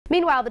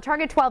Meanwhile, the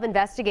Target 12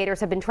 investigators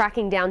have been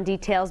tracking down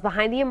details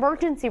behind the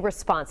emergency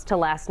response to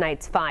last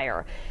night's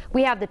fire.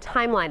 We have the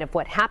timeline of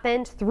what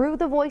happened through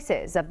the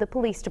voices of the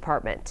police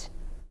department.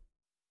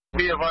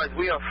 We have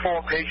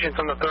 4 patients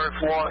on the 3rd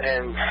floor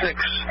and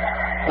 6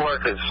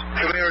 workers.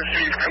 Command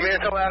Chief,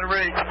 command to ladder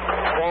rate.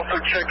 Also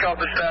check out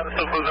the status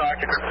of those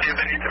occupants if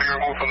they need to be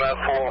removed from that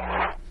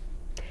floor.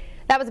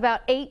 That was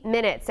about 8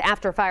 minutes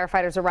after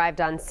firefighters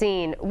arrived on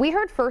scene. We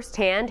heard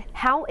firsthand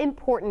how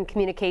important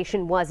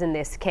communication was in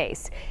this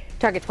case.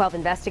 Target 12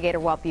 investigator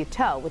Walt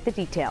Buteau with the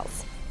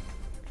details.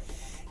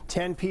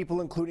 10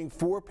 people, including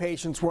 4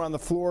 patients, were on the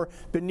floor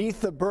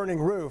beneath the burning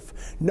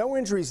roof. No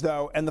injuries,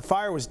 though, and the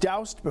fire was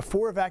doused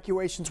before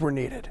evacuations were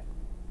needed.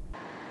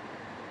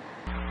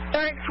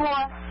 3rd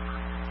floor,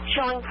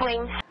 showing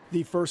flames.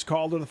 The first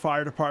call to the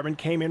fire department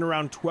came in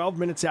around 12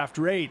 minutes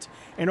after 8,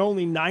 and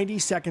only 90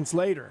 seconds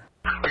later.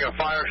 We got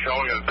fire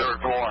showing on the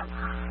 3rd floor.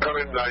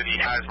 Coming by the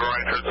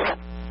Hasbro entrance.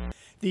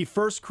 The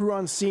first crew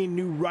on scene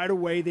knew right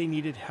away they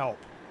needed help.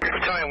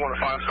 Battalion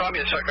 105, stop me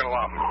a second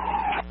alarm.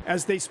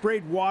 As they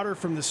sprayed water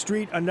from the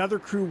street, another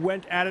crew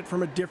went at it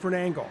from a different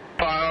angle.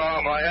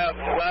 I have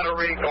ladder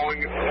rate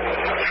going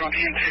through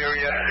the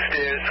interior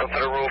stairs up to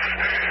the roof.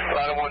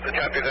 Ladder 1's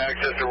attempting to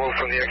access the roof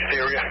from the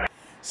exterior.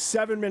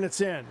 7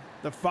 minutes in,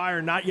 the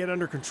fire not yet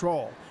under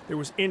control. There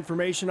was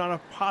information on a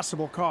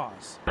possible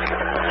cause.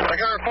 I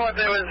got a report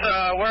there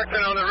was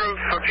working on the roof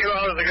a few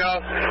hours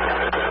ago.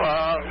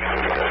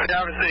 They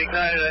obviously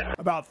ignited it.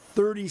 About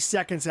 30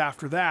 seconds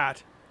after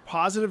that,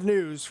 positive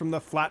news from the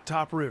flat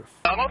top roof.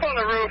 I'm up on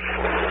the roof.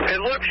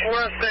 It looks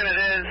worse than it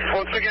is.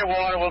 Once we get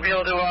water, we'll be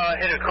able to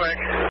hit it quick.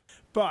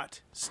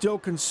 But still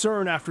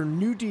concern after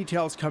new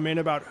details come in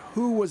about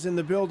who was in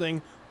the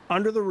building,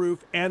 under the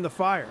roof, and the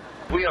fire.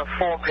 We have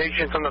 4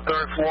 patients on the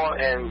 3rd floor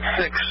and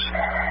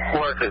 6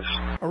 workers.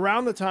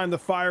 Around the time the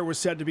fire was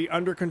said to be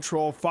under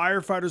control,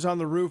 firefighters on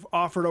the roof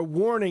offered a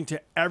warning to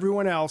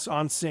everyone else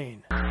on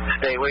scene.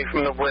 Stay away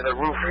from where the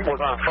roof was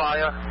on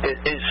fire. It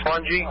is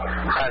spongy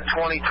at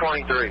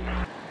 2023.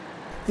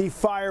 The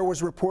fire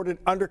was reported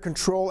under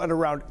control at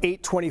around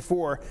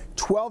 8:24,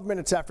 12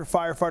 minutes after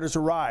firefighters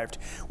arrived.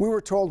 We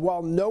were told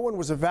while no one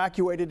was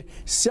evacuated,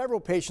 several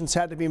patients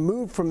had to be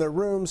moved from their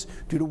rooms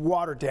due to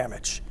water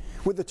damage.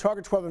 With the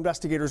Target 12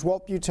 investigators,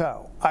 Walt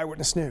Buteau,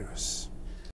 Eyewitness News.